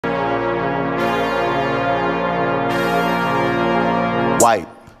wipe,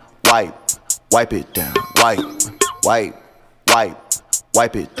 wipe, wipe it down, wipe, wipe, wipe,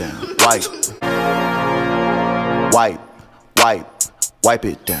 wipe it down, wipe, wipe, wipe, wipe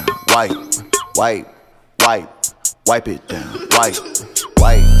it down, wipe, wipe, wipe, wipe it down, wipe,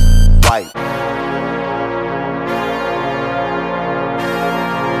 wipe, wipe.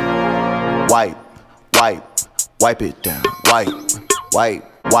 Wipe, wipe, wipe it down, wipe, wipe,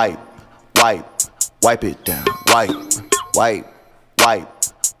 wipe, wipe, wipe it down, wipe, wipe, wipe,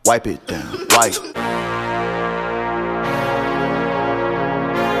 wipe it down, wipe.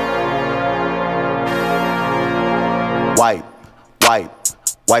 Wipe, wipe,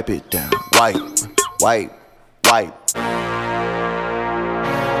 wipe it down, wipe, wipe, wipe.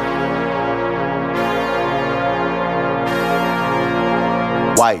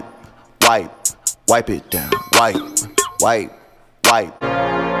 Wipe, wipe, wipe it down, wipe, wipe, wipe.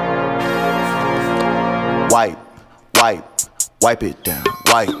 Wipe, wipe, wipe it down,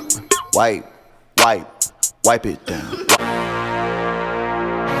 wipe, wipe, wipe, wipe it down.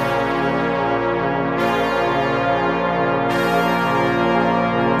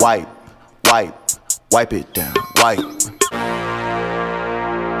 Wipe, wipe, wipe it down, wipe.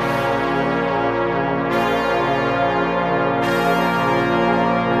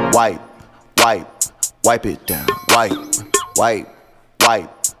 Wipe, wipe, wipe it down, wipe, wipe, wipe,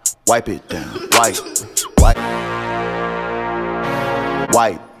 wipe it down, wipe, wipe,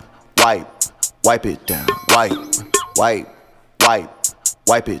 wipe, wipe, wipe it down, wipe, wipe, wipe,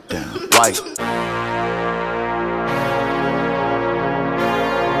 wipe it down, wipe.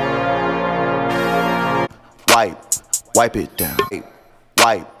 Wipe, wipe it down,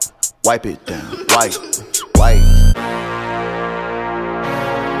 wipe, wipe it down, wipe, wipe.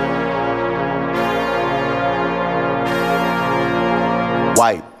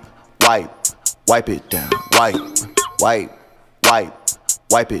 Wipe, wipe, wipe it down, wipe, wipe, wipe,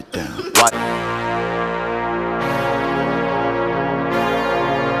 wipe it down, wipe.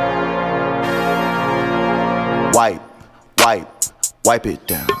 Wipe, wipe, wipe it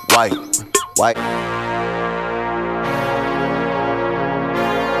down, wipe, wipe.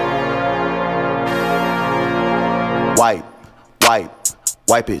 Wipe, wipe,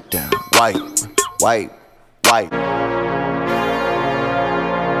 wipe it down, wipe, wipe, wipe.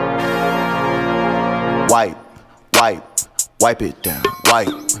 Wipe, wipe, wipe it down, wipe,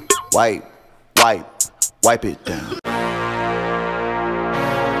 wipe, wipe, wipe it down.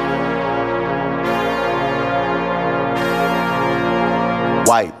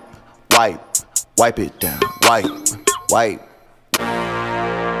 Wipe, wipe, wipe it down, wipe, wipe.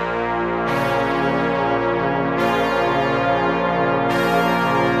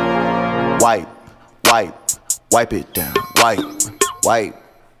 Wipe, wipe, wipe it down, wipe, wipe,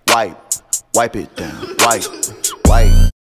 wipe, wipe it down, wipe, wipe.